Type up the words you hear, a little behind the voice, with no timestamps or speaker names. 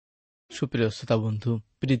সুপ্রিয় শ্রোতা বন্ধু,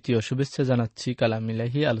 প্রীতি ও শুভেচ্ছা জানাচ্ছি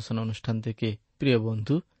কালামিলাহি আলোচনা অনুষ্ঠান থেকে। প্রিয়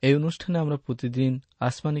বন্ধু, এই অনুষ্ঠানে আমরা প্রতিদিন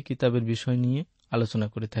আসমানি কিতাবের বিষয় নিয়ে আলোচনা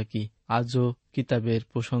করে থাকি। আজও কিতাবের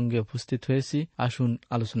প্রসঙ্গে উপস্থিত হয়েছি। আসুন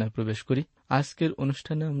আলোচনায় প্রবেশ করি। আজকের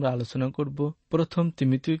অনুষ্ঠানে আমরা আলোচনা করব প্রথম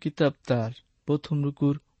তিমোথেয় কিতাব তার প্রথম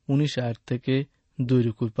রুকুর 19 আয়াত থেকে 2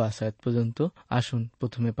 রুকুর 5 আয়াত পর্যন্ত। আসুন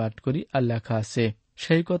প্রথমে পাঠ করি। আর লেখা আছে,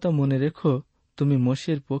 সেই কথা মনে রেখো, তুমি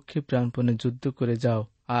মসিহের পক্ষে প্রাণপণে যুদ্ধ করে যাও,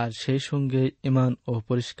 আর সেই সঙ্গে ঈমান ও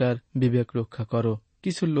পরিষ্কার বিবেক রক্ষা করো।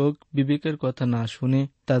 কিছু লোক বিবেকের কথা না শুনে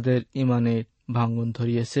তাদের ঈমানের ভাঙন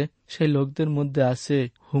ধরিয়েছে। সেই লোকদের মধ্যে আছে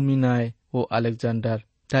হুমিনায় ও আলেকজান্ডার।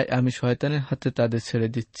 তাই আমি শয়তানের হাতে তাদের ছেড়ে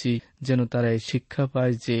দিচ্ছি, যেন তারা এই শিক্ষা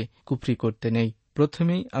পায় যে কুফরি করতে নেই।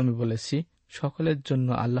 প্রথমেই আমি বলেছি, সকলের জন্য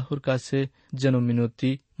আল্লাহর কাছে যেন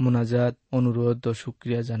মিনতি, মোনাজাত, অনুরোধ ও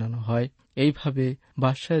শুকরিয়া জানানো হয়। এইভাবে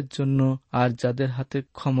বাদশাহের জন্য আর যাদের হাতে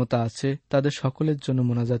ক্ষমতা আছে তাদের সকলের জন্য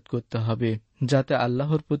মোনাজাত করতে হবে, যাতে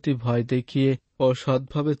আল্লাহর প্রতি ভয় দেখিয়ে ও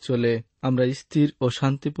সৎভাবে চলে আমরা স্থির ও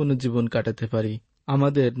শান্তিপূর্ণ জীবন কাটাতে পারি।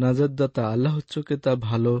 আমাদের নাজাতদাতা আল্লাহর চোখে তা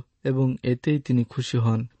ভালো এবং এতেই তিনি খুশি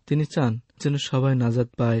হন। তিনি চান যেন সবাই নাজাত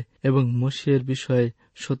পায় এবং মসিহের বিষয়ে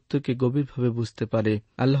সত্যকে গভীরভাবে বুঝতে পারে।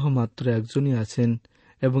 আল্লাহ মাত্র একজনই আছেন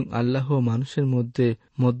এবং আল্লাহ মানুষের মধ্যে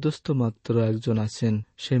মধ্যস্থ মাত্র একজন আছেন।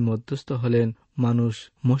 সেই মধ্যস্থ হলেন মানুষ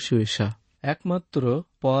মসিহ ঈসা। একমাত্র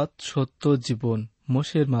পথ, সত্য, জীবন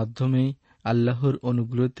মসিহের মাধ্যমেই আল্লাহর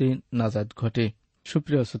অনুগ্রহতে নাজাত ঘটে।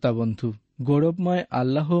 সুপ্রিয় শ্রোতা বন্ধু, গৌরবময়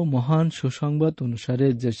আল্লাহ মহান সুসংবাদ অনুসারে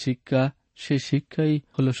যে শিক্ষা, সেই শিক্ষাই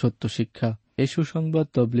হল সত্য শিক্ষা। এই সুসংবাদ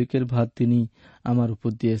তবলিগের ভার তিনি আমার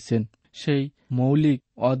উপর দিয়েছেন। সেই মৌলিক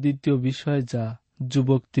অদ্বিতীয় বিষয় যা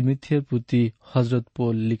যুবক তিমোথের প্রতি হযরত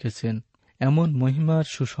পৌল লিখেছেন। এমন মহিমার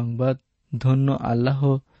সুসংবাদ, ধন্য আল্লাহ,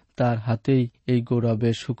 তার হাতেই এই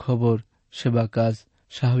গৌরবের সুখবর সেবা কাজ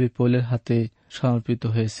সাহাবী পৌলের হাতে সমর্পিত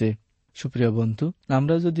হয়েছে। সুপ্রিয় বন্ধু,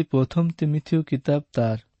 আমরা যদি প্রথম তিমোথেয় কিতাব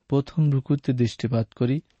তার প্রথম রুকুতে দৃষ্টিপাত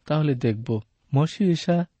করি, তাহলে দেখব মসিহ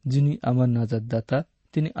ঈসা যিনি আমার নাজাতদাতা,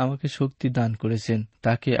 তিনি আমাকে শক্তি দান করেছেন।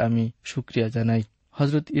 তাকে আমি শুকরিয়া জানাই।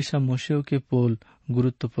 হযরত ঈসা মসিহকে পৌল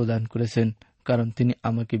গুরুত্ব প্রদান করেছেন, কারণ তিনি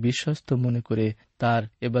আমাকে বিশ্বস্ত মনে করে তার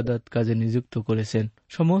ইবাদত কাজে নিযুক্ত করেছেন।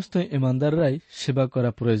 সমস্ত ঈমানদাররাই সেবা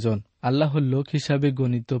করা প্রয়োজন। আল্লাহর লোক হিসাবে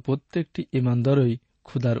গণিত প্রত্যেকটি ঈমানদারই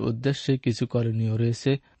ক্ষুধার উদ্দেশ্যে কিছু করণীয়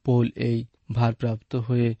রয়েছে। পৌল এই ভারপ্রাপ্ত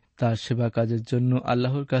হয়ে তার সেবা কাজের জন্য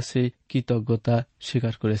আল্লাহর কাছে কৃতজ্ঞতা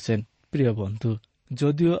স্বীকার করেছেন। প্রিয় বন্ধু,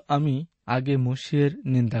 যদিও আমি আগে মসিহের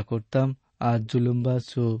নিন্দা করতাম আর জুলুমবাজ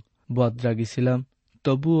ও বদরাগী ছিলাম,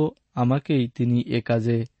 তবুও আমাকেই তিনি এ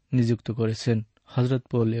কাজে নিযুক্ত করেছেন। হযরত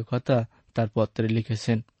পৌল এ কথা তার পত্রে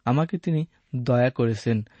লিখেছেন। আমাকে তিনি দয়া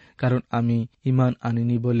করেছেন, কারণ আমি ঈমান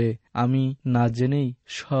আনিনি বলে আমি না জেনেই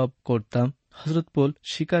সব করতাম। হযরত পৌল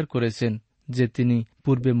স্বীকার করেছেন যে তিনি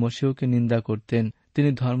পূর্বে মসিহকে নিন্দা করতেন, তিনি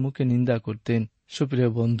ধর্মকে নিন্দা করতেন। সুপ্রিয়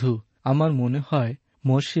বন্ধু, আমার মনে হয়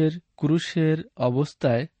মসিহের ক্রুশের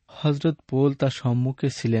অবস্থায় হযরত পৌল তার সম্মুখে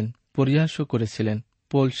ছিলেন, পরিহাসও করেছিলেন।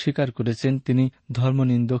 পৌল স্বীকার করেছেন তিনি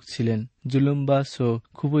ধর্মনিন্দক ছিলেন, জুলুমবাজ ও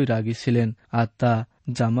খুবই রাগী ছিলেন, আর তা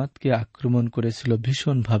জামাতকে আক্রমণ করেছিল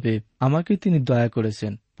ভীষণভাবে। আমাকে তিনি দয়া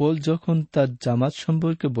করেছেন। পৌল যখন তার জামাত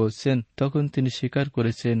সম্পর্কে বলছেন, তখন তিনি স্বীকার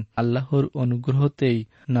করেছেন আল্লাহর অনুগ্রহতেই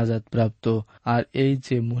নাজাত প্রাপ্ত, আর এই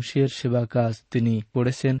যে মসিহের সেবা কাজ তিনি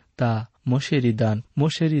করেছেন তা মসিহেরই দান,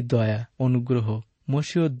 মসিহেরই দয়া, অনুগ্রহ।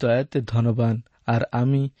 মসিহর দয়াতে ধনবান, আর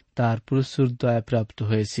আমি তার প্রচুর দয়া প্রাপ্ত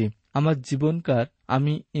হয়েছি। আমার জীবনকার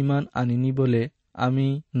আমি ঈমান আনিনি বলে আমি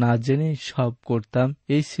না জেনেই সব করতাম,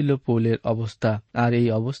 এই ছিল পৌলের অবস্থা। আর এই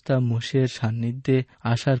অবস্থা মসিহের সান্নিধ্যে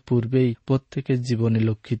আসার পূর্বেই প্রত্যেকের জীবনে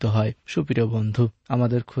লক্ষিত হয়। সুপ্রিয় বন্ধু,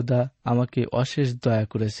 আমাদের খোদা আমাকে অশেষ দয়া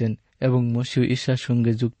করেছেন এবং মসিহ ঈসার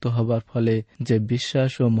সঙ্গে যুক্ত হবার ফলে যে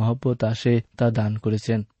বিশ্বাস ও মহব্বত আসে তা দান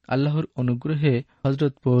করেছেন। আল্লাহর অনুগ্রহে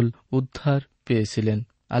হযরত পৌল উদ্ধার পেয়েছিলেন।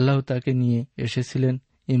 আল্লাহ তাকে নিয়ে এসেছিলেন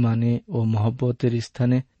ঈমানে ও মহব্বতের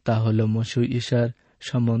স্থানে, তা হল মসিহ ঈসার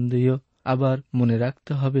সম্বন্ধীয়। আবার মনে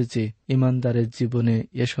রাখতে হবে যে ঈমানদারের জীবনে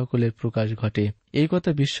এ সকলের প্রকাশ ঘটে। এই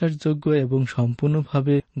কথা বিশ্বাসযোগ্য এবং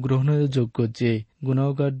সম্পূর্ণভাবে গ্রহণযোগ্য যে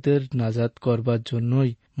গুনাহগারদের নাজাত করবার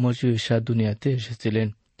জন্যই মসিহ ঈসা দুনিয়াতে এসেছিলেন।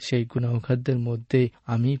 সেই গুনাহগারদের মধ্যে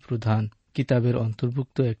আমি প্রধান। কিতাবের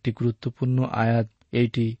অন্তর্ভুক্ত একটি গুরুত্বপূর্ণ আয়াত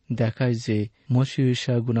এইটি দেখায় যে মসিহ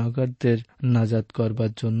ঈসা গুনাহগারদের নাজাত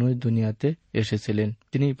করবার জন্যই দুনিয়াতে এসেছিলেন।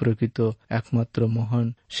 তিনি প্রকৃত একমাত্র মহান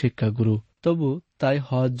শিক্ষাগুরু। তবু তাই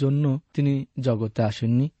হওয়ার জন্য তিনি জগতে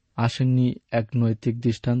আসেননি এক নৈতিক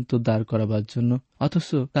দৃষ্টান্ত দাঁড় করাবার জন্য, অথচ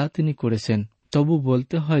তা তিনি করেছেন। তবু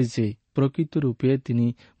বলতে হয় যে প্রকৃত রূপে তিনি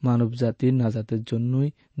মানবজাতির নাজাতের জন্যই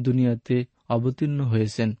দুনিয়াতে অবতীর্ণ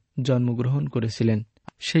হয়েছেন, জন্মগ্রহণ করেছিলেন।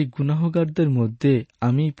 সেই গুনাহগারদের মধ্যে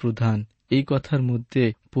আমি প্রধান। এই কথার মধ্যে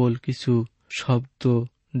পৌল কিছু শব্দ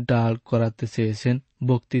ডাল করাতে চেয়েছেন,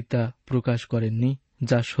 বক্তৃতা প্রকাশ করেননি।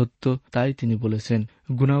 যা সত্য তাই তিনি বলেছেন।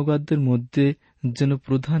 গুনাহগারদের মধ্যে যেন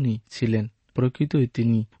প্রধানই ছিলেন। প্রকৃতই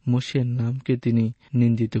তিনি মসিহের নামকে তিনি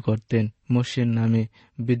নিন্দিত করতেন, মসিহের নামে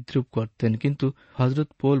বিদ্রুপ করতেন। কিন্তু হযরত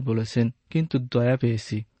পৌল বলেছেন, কিন্তু দয়া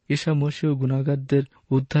পেয়েছি। ঈসা মসীহ গুনাহগারদের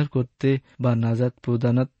উদ্ধার করতে বা নাজাত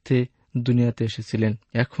প্রদানার্থে দুনিয়াতে এসেছিলেন।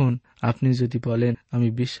 এখন আপনি যদি বলেন আমি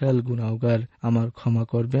বিশাল গুনাহগার, আমার ক্ষমা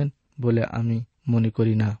করবেন বলে আমি মনে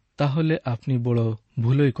করি না, তাহলে আপনি বড়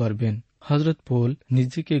ভুলই করবেন। হযরত পৌল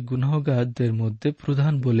নিজেকে গুনাহগারদের মধ্যে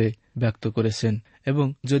প্রধান বলে ব্যক্ত করেছেন, এবং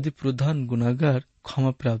যদি প্রধান গুনাহগার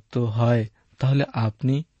ক্ষমাপ্রাপ্ত হয় তাহলে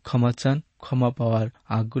আপনি ক্ষমা চান, ক্ষমা পাওয়ার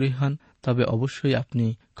আগ্রহী হন, তবে অবশ্যই আপনি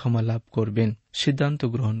ক্ষমা লাভ করবেন। সিদ্ধান্ত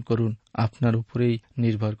গ্রহণ করুন, আপনার উপরেই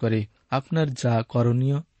নির্ভর করে। আপনার যা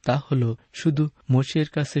করণীয় তা হল শুধু মসিহের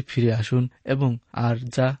কাছে ফিরে আসুন, এবং আর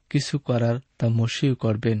যা কিছু করার তা মসিহ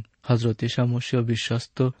করবেন। হযরত ঈসা মসীহ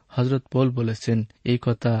বিশ্বস্ত। হযরত পৌল বলেছেন, এই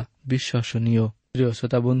কথা বিশ্বসনীয়। প্রিয়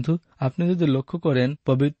শ্রোতা বন্ধু, আপনি যদি লক্ষ্য করেন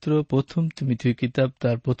পবিত্র প্রথম তিমোথেয় কিতাব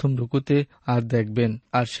তার প্রথম রুকুতে আর দেখবেন,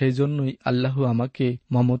 আর সেই জন্যই আল্লাহ আমাকে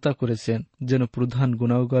মমতা করেছেন, যেন প্রধান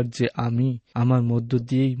গুনাহগার যে আমি, আমার মধ্য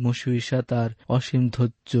দিয়েই মসীহ ঈসা তার অসীম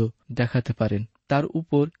ধৈর্য দেখাতে পারেন। তার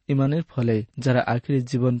উপর ঈমানের ফলে যারা আখিরাত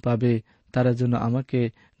জীবন পাবে তারা যেন আমাকে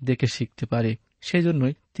দেখে শিখতে পারে। সেই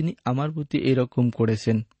জন্যই তিনি আমার প্রতি এরকম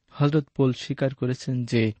করেছেন। হযরত পৌল স্বীকার করেছেন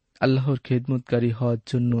যে আল্লাহর খেদমতকারী হওয়ার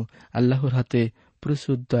জন্য আল্লাহর হাতে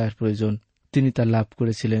প্রচুর দয়ার প্রয়োজন। তিনি তা লাভ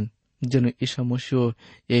করেছিলেন, যেন ঈসা মসীহ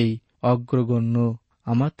এই অগ্রগণ্য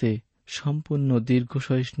আমাতে সম্পূর্ণ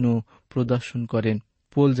দীর্ঘসহিষ্ণু প্রদর্শন করেন।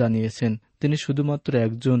 পৌল জানিয়েছেন তিনি শুধুমাত্র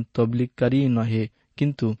একজন তবলিগকারীই নহে,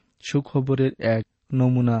 কিন্তু সুখবরের এক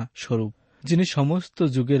নমুনা স্বরূপ, যিনি সমস্ত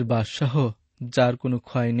যুগের বাদশাহ, যার কোনো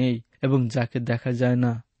ক্ষয় নেই এবং যাকে দেখা যায়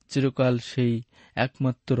না। চিরকাল সেই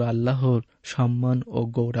একমাত্র আল্লাহর সম্মান ও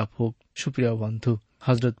গৌরব হোক। সুপ্রিয় বন্ধু,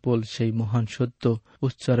 হযরত পৌল সেই মহান সত্য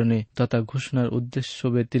উচ্চারণে তথা ঘোষণার উদ্দেশ্য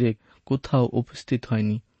ব্যতিরেক কোথাও উপস্থিত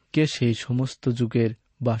হয়নি। কে সেই সমস্ত যুগের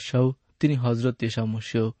বাদশাহ? তিনি হযরত ঈসা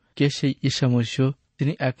মসীহ। কে সেই ঈসা মসীহ?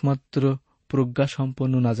 তিনি একমাত্র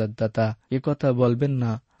প্রজ্ঞাসম্পন্ন নাজাতদাতা। একথা বলবেন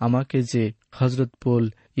না আমাকে যে হযরত পৌল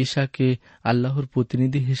ঈসাকে আল্লাহর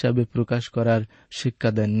প্রতিনিধি হিসাবে প্রকাশ করার শিক্ষা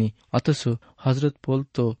দেননি, অথচ হযরত পৌল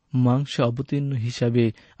তো মাংসে অবতীর্ণ হিসাবে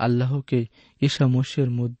আল্লাহকে ঈসা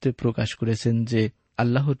মসীহের মধ্যে প্রকাশ করেছেন যে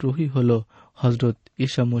আল্লাহর রূহই হল হযরত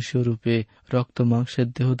ঈসা মসীহ রূপে রক্ত মাংসের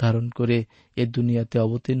দেহ ধারণ করে এ দুনিয়াতে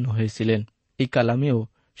অবতীর্ণ হয়েছিলেন। এই কালামেও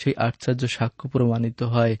সেই আশ্চর্য সাক্ষ্য প্রমাণিত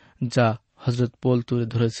হয় যা হযরত পৌল তুলে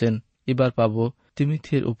ধরেছেন। এবার পাব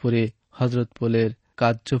তিমোথের উপরে হযরত পৌলের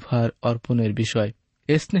কার্যভার অর্পণের বিষয়।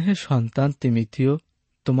 স্নেহের সন্তান তিমোথেয়,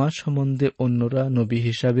 তোমার সম্বন্ধে অন্যরা নবী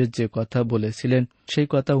হিসাবে যে কথা বলেছিলেন সেই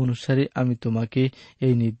কথা অনুসারে আমি তোমাকে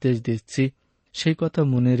এই নির্দেশ দিচ্ছি। সেই কথা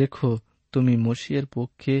মনে রেখো, তুমি মসীহের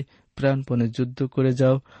পক্ষে প্রাণপণে যুদ্ধ করে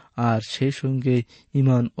যাও, আর সেই সঙ্গে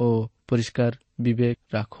ঈমান ও পরিষ্কার বিবেক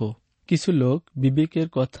রাখো। কিছু লোক বিবেকের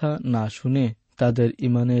কথা না শুনে তাদের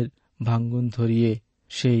ঈমানের ভাঙ্গন ধরিয়ে,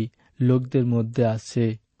 সেই লোকদের মধ্যে আছে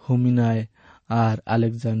হুমিনায় আর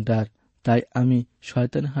আলেকজান্ডার। তাই আমি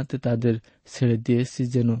শয়তানের হাতে তাদের ছেড়ে দিয়েছি,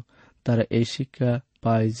 যেন তারা এই শিক্ষা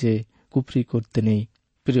পায় যে কুফরি করতে নেই।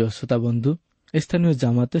 প্রিয় শ্রোতা বন্ধু, স্থানীয়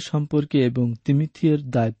জামাতের সম্পর্কে এবং তিমোথের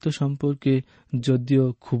দায়িত্ব সম্পর্কে যদিও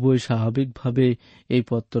খুবই স্বাভাবিকভাবে এই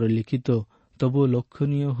পত্র লিখিত, তবুও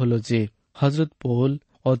লক্ষণীয় হল যে হযরত পৌল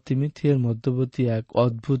ও তিমোথের মধ্যবর্তী এক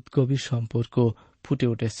অদ্ভুত গভীর সম্পর্ক ফুটে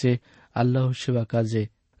উঠেছে আল্লাহর সেবা কাজে।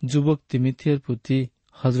 যুবক তিমোথের প্রতি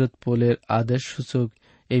হযরত পৌলের আদেশসূচক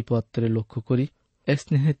এই পত্রে লক্ষ্য করি।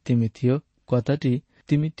 স্নেহের তিমোথেয় কথাটি,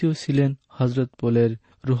 তিমোথেয় ছিলেন হযরত পৌলের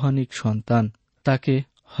রুহানিক সন্তান। তাকে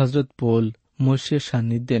হযরত পৌল মসীহের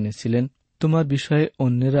সান্নিধ্যে এনেছিলেন। তোমার বিষয়ে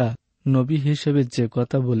অন্যেরা নবী হিসেবে যে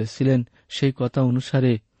কথা বলেছিলেন সেই কথা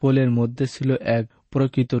অনুসারে পৌলের মধ্যে ছিল এক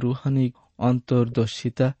প্রকৃত রুহানিক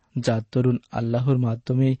অন্তর্দর্শিতা, যার দরুন আল্লাহর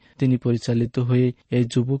মাধ্যমেই তিনি পরিচালিত হয়ে এই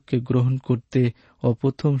যুবককে গ্রহণ করতে ও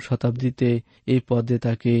প্রথম শতাব্দীতে এই পদে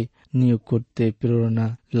তাকে নিয়োগ করতে প্রেরণা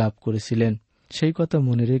লাভ করেছিলেন। সেই কথা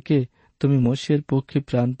মনে রেখে তুমি মসীহের পক্ষে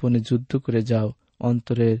প্রাণপণে যুদ্ধ করে যাও।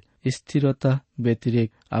 অন্তরের স্থিরতা ব্যতিরেক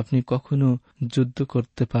আপনি কখনো যুদ্ধ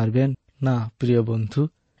করতে পারবেন না। প্রিয় বন্ধু,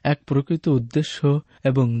 এক প্রকৃত উদ্দেশ্য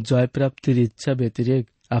এবং জয়প্রাপ্তির ইচ্ছা ব্যতিরেক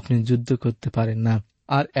আপনি যুদ্ধ করতে পারেন না।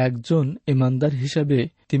 আর একজন ঈমানদার হিসাবে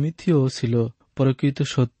তিমোথেয় ছিল প্রকৃত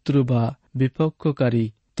শত্রু বা বিপক্ষকারী।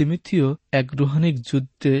 তিমোথেয় এক রুহানিক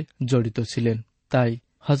যুদ্ধে জড়িত ছিলেন। তাই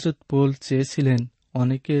হযরত পৌল চেয়েছিলেন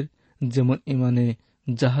অনেকের যেমন ঈমানে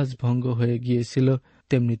জাহাজ ভঙ্গ হয়ে গিয়েছিল,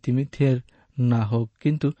 তেমনি তিমোথের না হোক,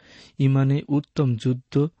 কিন্তু ইমানে উত্তম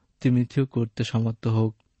যুদ্ধ তিমিথিও করতে সমর্থ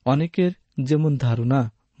হোক। অনেকের যেমন ধারণা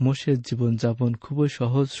মোশের জীবনযাপন খুবই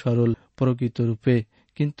সহজ সরল প্রকৃত রূপে,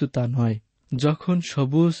 কিন্তু তা নয়। যখন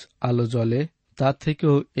সবুজ আলো জ্বলে তা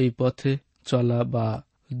থেকেও এই পথে চলা বা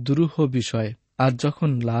দুরূহ বিষয়, আর যখন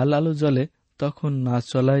লাল আলো জ্বলে তখন না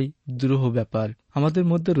চলাই দুরূহ ব্যাপার। আমাদের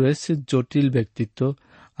মধ্যে রয়েছে জটিল ব্যক্তিত্ব,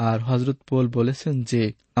 আর হযরত পৌল বলেছেন যে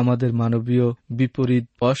আমাদের মানবীয় বিপরীত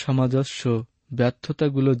অসামঞ্জস্য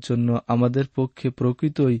ব্যর্থতাগুলোর জন্য আমাদের পক্ষে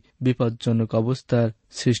প্রকৃতই বিপজ্জনক অবস্থার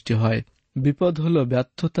সৃষ্টি হয়। বিপদ হল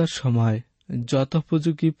ব্যর্থতার সময়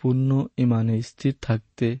যথোপযোগী পূর্ণ ইমানে স্থির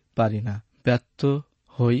থাকতে পারি না, ব্যর্থ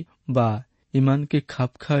হই বা ইমানকে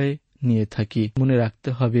খাপ খায়ে নিয়ে থাকি। মনে রাখতে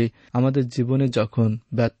হবে, আমাদের জীবনে যখন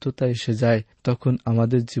ব্যর্থতা এসে যায় তখন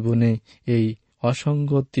আমাদের জীবনে এই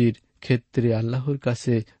অসঙ্গতির ক্ষেত্রে আল্লাহর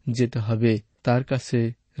কাছে যেতে হবে, তার কাছে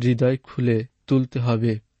হৃদয় খুলে তুলতে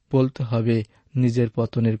হবে, বলতে হবে নিজের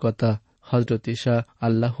পতনের কথা। হযরত ঈসা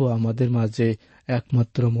আল্লাহ আমাদের মাঝে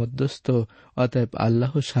একমাত্র মধ্যস্থ, অতএব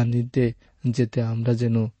আল্লাহর সান্নিধ্যে যেতে আমরা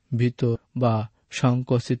যেন ভীত বা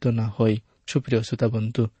সংকুচিত না হই। সুপ্রিয় শ্রোতা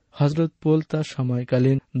বন্ধু, হযরত পৌল তার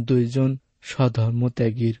সময়কালীন দুইজন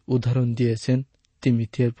স্বধর্মত্যাগীর উদাহরণ দিয়েছেন।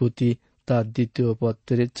 তিমিথিয়ের প্রতি তার দ্বিতীয়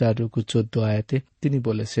পত্রের 4-14 আয়াতে তিনি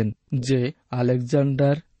বলেছেন যে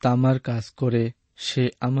আলেকজান্ডার তামার কাজ করে সে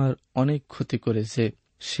আমার অনেক ক্ষতি করেছে,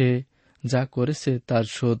 সে যা করেছে তার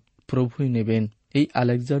শোধ প্রভুই নেবেন। এই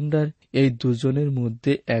আলেকজান্ডার এই দুজনের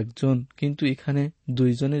মধ্যে একজন, কিন্তু এখানে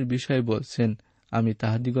দুইজনের বিষয় বলছেন, আমি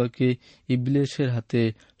তাহাদিগকে ইবলীসের হাতে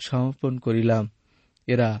সমর্পণ করিলাম,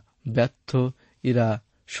 এরা ব্যর্থ, এরা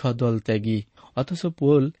সদল ত্যাগী। অথচ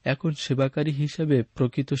পৌল এখন সেবাকারী হিসেবে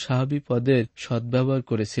প্রকৃত সাহাবী পদের সদ্ব্যবহার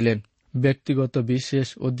করেছিলেন। ব্যক্তিগত বিশেষ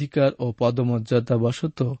অধিকার ও পদমর্যাদা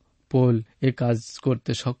বশত পৌল এ কাজ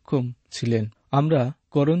করতে সক্ষম ছিলেন। আমরা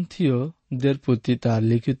করন্থীয়দের প্রতি তার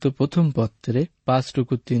লিখিত প্রথম পত্রে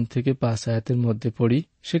 5:3-5 আয়াতের মধ্যে পড়ি।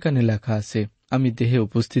 সেখানে লেখা আছে, আমি দেহে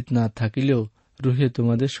উপস্থিত না থাকিলেও রুহে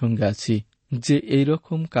তোমাদের সঙ্গে আছি। যে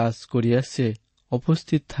এইরকম কাজ করিয়াছে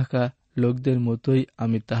উপস্থিত থাকা লোকদের মতোই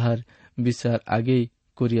আমি তাহার বিচার আগেই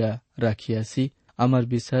করিয়া রাখিয়াছি। আমার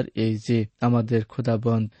বিচার এই যে, আমাদের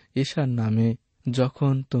খোদাবন্দ ঈশার নামে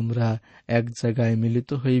যখন তোমরা এক জায়গায় মিলিত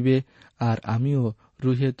হইবে, আর আমিও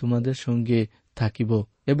রুহে তোমাদের সঙ্গে থাকিব,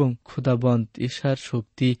 এবং খোদাবন্দ ঈশার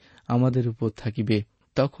শক্তি আমাদের উপর থাকিবে,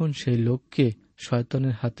 তখন সেই লোককে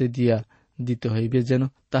শয়তানের হাতে দিয়া দিতে হইবে যেন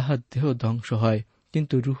তাহার দেহ ধ্বংস হয়,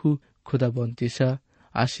 কিন্তু রুহু খোদাবন্দ ঈশা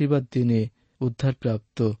আশীর্বাদ দিনে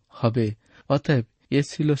উদ্ধারপ্রাপ্ত হবে। অতএব এ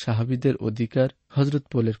ছিল সাহাবীদের অধিকার, হযরত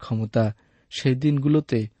পৌলের ক্ষমতা। সেই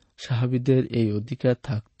দিনগুলোতে সাহাবীদের এই অধিকার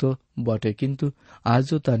থাকত বটে, কিন্তু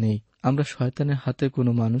আজও তা নেই। আমরা শয়তানের হাতে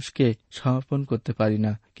কোনো মানুষকে সমর্পণ করতে পারি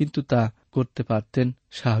না, কিন্তু তা করতে পারতেন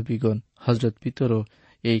সাহাবীগণ। হযরত পিতরও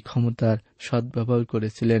এই ক্ষমতার সদ্ব্যবহার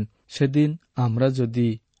করেছিলেন। সেদিন আমরা যদি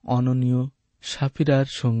অননীয় সাফিরার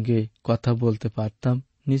সঙ্গে কথা বলতে পারতাম,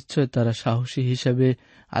 নিশ্চয় তারা সাহসী হিসাবে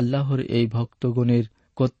আল্লাহর এই ভক্তগণের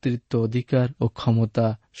কর্তৃত্ব, অধিকার ও ক্ষমতা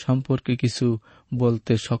সম্পর্কে কিছু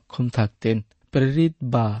বলতে সক্ষম থাকতেন। প্রেরিত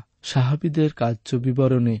বা সাহাবীদের কার্য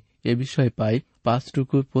বিবরণে এ বিষয় পাই।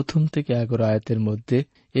 5:1-11 আয়াতের মধ্যে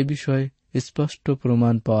এ বিষয়ে স্পষ্ট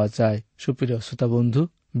প্রমাণ পাওয়া যায়। সুপ্রিয় শ্রোতা বন্ধু,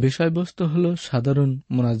 বিষয়বস্তু হল সাধারণ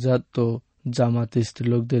মোনাজাত ও জামাতে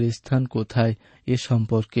স্ত্রীলোকদের স্থান কোথায় এ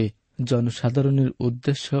সম্পর্কে। জনসাধারণের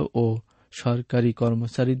উদ্দেশ্য ও সরকারি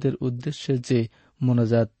কর্মচারীদের উদ্দেশ্যে যে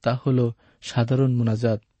মোনাজাত, তা হল সাধারণ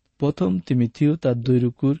মোনাজাত। প্রথম তিমিথিও তার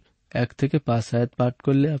 2:1-5 আয়াত পাঠ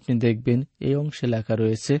করলে আপনি দেখবেন এই অংশে লেখা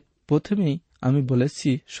রয়েছে, প্রথমেই আমি বলেছি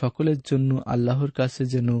সকলের জন্য আল্লাহর কাছে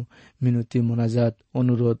যেন মিনতি, মোনাজাত,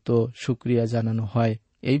 অনুরোধ ও শুকরিয়া জানানো হয়।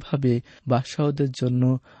 এইভাবে বাদশাহদের জন্য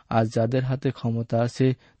আর যাদের হাতে ক্ষমতা আছে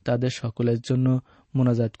তাদের সকলের জন্য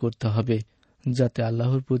মোনাজাত করতে হবে, যাতে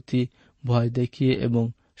আল্লাহর প্রতি ভয় দেখিয়ে এবং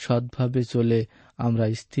সৎভাবে চলে আমরা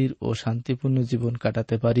স্থির ও শান্তিপূর্ণ জীবন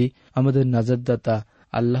কাটাতে পারি। আমাদের নাজাতদাতা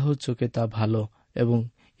আল্লাহর চোখে তা ভালো এবং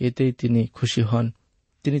এতেই তিনি খুশি হন।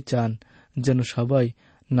 তিনি চান যেন সবাই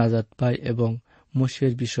নাজাত পায় এবং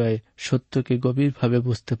মসিহের বিষয়ে সত্যকে গভীরভাবে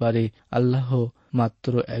বুঝতে পারে। আল্লাহ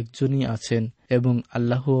মাত্র একজনই আছেন এবং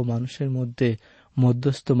আল্লাহ ও মানুষের মধ্যে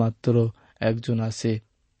মধ্যস্থ মাত্র একজন আছে।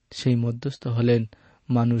 সেই মধ্যস্থ হলেন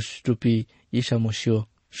মানুষরূপী ঈসা মসীহ।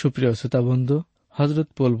 সুপ্রিয় শ্রোতাবন্ধু, হযরত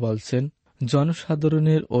পৌল বলছেন,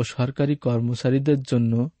 জনসাধারণের ও সরকারি কর্মচারীদের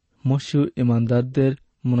জন্য মসীহ ইমানদারদের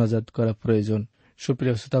মোনাজাত করা প্রয়োজন।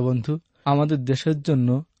 সুপ্রিয় শ্রোতাবন্ধু, আমাদের দেশের জন্য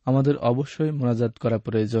আমাদের অবশ্যই মোনাজাত করা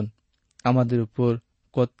প্রয়োজন। আমাদের উপর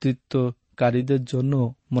কর্তৃত্বকারীদের জন্য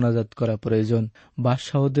মোনাজাত করা প্রয়োজন।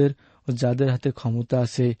 বাদশাহদের ও যাদের হাতে ক্ষমতা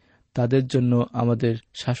আছে তাদের জন্য, আমাদের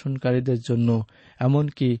শাসনকারীদের জন্য,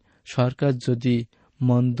 এমনকি সরকার যদি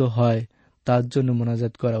মন্দ হয় তার জন্য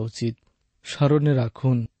মোনাজাত করা উচিত। স্মরণে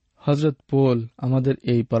রাখুন, হযরত পৌল আমাদের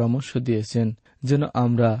এই পরামর্শ দিয়েছেন যেন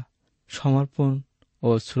আমরা সমর্পণ ও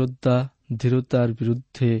শ্রদ্ধা, দৃঢ়তার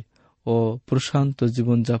বিরুদ্ধে ও প্রশান্ত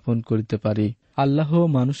জীবনযাপন করিতে পারি। আল্লাহ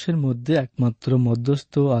মানুষের মধ্যে একমাত্র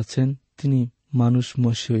মধ্যস্থ আছেন, তিনি মানুষ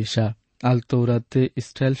মসীহ ঈসা। আল তৌরাতে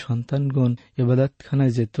ইসরায়েল সন্তানগণ ইবাদতখানায়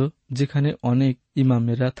যেত, যেখানে অনেক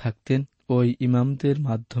ইমামেরা থাকতেন। ওই ইমামদের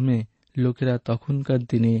মাধ্যমে লোকেরা তখনকার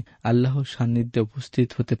দিনে আল্লাহর সান্নিধ্যে উপস্থিত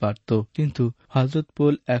হতে পারত। কিন্তু হযরত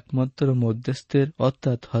পৌল একমাত্র মধ্যস্থের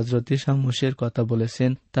অর্থাৎ হযরত ঈসা মসীহের কথা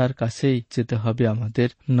বলেছেন, তার কাছেই যেতে হবে আমাদের,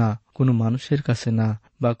 না কোনো মানুষের কাছে না,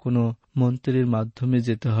 বা কোনো মন্ত্রীর মাধ্যমে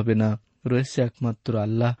যেতে হবে না। রয়েছে একমাত্র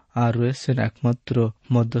আল্লাহ, আর রয়েছেন একমাত্র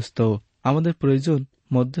মধ্যস্থ। আমাদের প্রয়োজন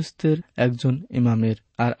মধ্যস্থের একজন ইমামের,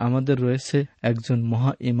 আর আমাদের রয়েছে একজন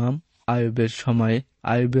মহা ইমাম। আয়ুবের সময়ে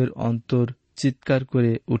আয়ুবের অন্তর চিৎকার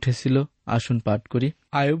করে উঠেছিল। আসুন পাঠ করি।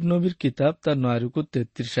 আয়ুব নবীর কিতাব তার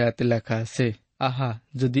 9:33 আয়াতে লেখা আছে, আহা,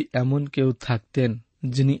 যদি এমন কেউ থাকতেন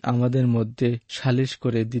যিনি আমাদের মধ্যে সালিশ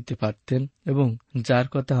করে দিতে পারতেন এবং যার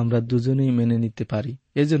কথা আমরা দুজনেই মেনে নিতে পারি।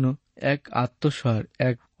 এজন্য এক আত্মস্বর,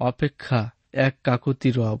 এক অপেক্ষা, এক কাকুতি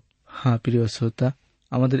রব। হ্যাঁ প্রিয় শ্রোতা,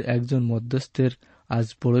 আমাদের একজন মধ্যস্থের আজ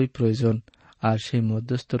বড়ই প্রয়োজন, আর সেই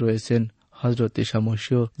মধ্যস্থ রয়েছেন হযরত ঈসা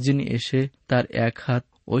মসীহ, যিনি এসে তার এক হাত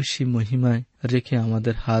ঐশী মহিমায় রেখে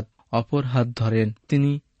আমাদের হাত, অপর হাত ধরেন।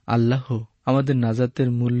 তিনি আল্লাহ, আমাদের নাজাতের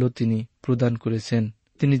মূল্য তিনি প্রদান করেছেন।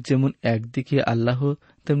 তিনি যেমন একদিকে আল্লাহ,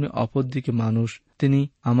 তেমনি অপরদিকে মানুষ। তিনি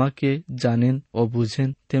আমাকে জানেন ও বুঝেন,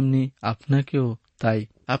 তেমনি আপনাকেও তাই।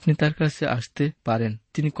 আপনি তার কাছে আসতে পারেন।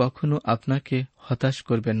 তিনি কখনো আপনাকে হতাশ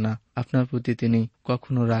করবেন না। আপনার প্রতি তিনি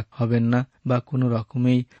কখনো রাগ হবেন না, বা কোনো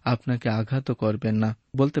রকমেই আপনাকে আঘাত করবেন না।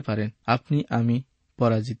 বলতে পারেন, আমি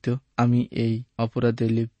পরাজিত, আমি এই অপরাধে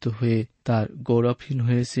লিপ্ত হয়ে তার গৌরবহীন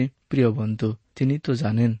হয়েছি। প্রিয় বন্ধু, তিনি তো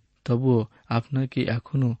জানেন, তবুও আপনাকে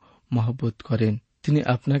এখনো মহব্বত করেন। তিনি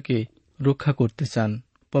আপনাকে রক্ষা করতে চান।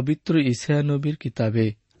 পবিত্র ঈসায়া নবীর কিতাবে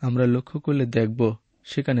আমরা লক্ষ্য করলে দেখব,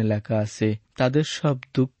 সেখানে লেখা আছে, তাদের সব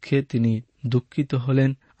দুঃখে তিনি দুঃখিত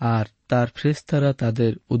হলেন, আর তার ফেরেশতারা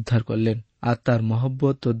তাদের উদ্ধার করলেন, আর তার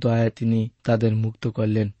মহব্বত ও দয়ায় তিনি তাদের মুক্ত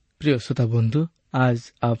করলেন। প্রিয় শ্রোতা বন্ধু, আজ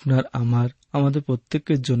আপনার আমাদের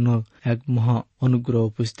প্রত্যেকের জন্য এক মহা অনুগ্রহ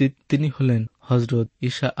উপস্থিত। তিনি হলেন হযরত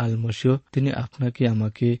ঈসা আল মসীহ। তিনি আপনাকে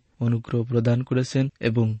আমাকে অনুগ্রহ প্রদান করেছেন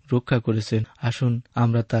এবং রক্ষা করেছেন। আসুন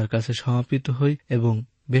আমরা তার কাছে সমাপিত হই এবং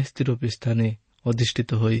বেহেশতের স্থানে অধিষ্ঠিত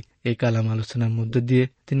হই। এই কালাম আলোচনার মধ্য দিয়ে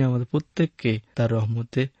তিনি আমাদের প্রত্যেককে তার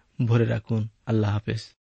রহমতে ভরে রাখুন। আল্লাহ হাফেজ।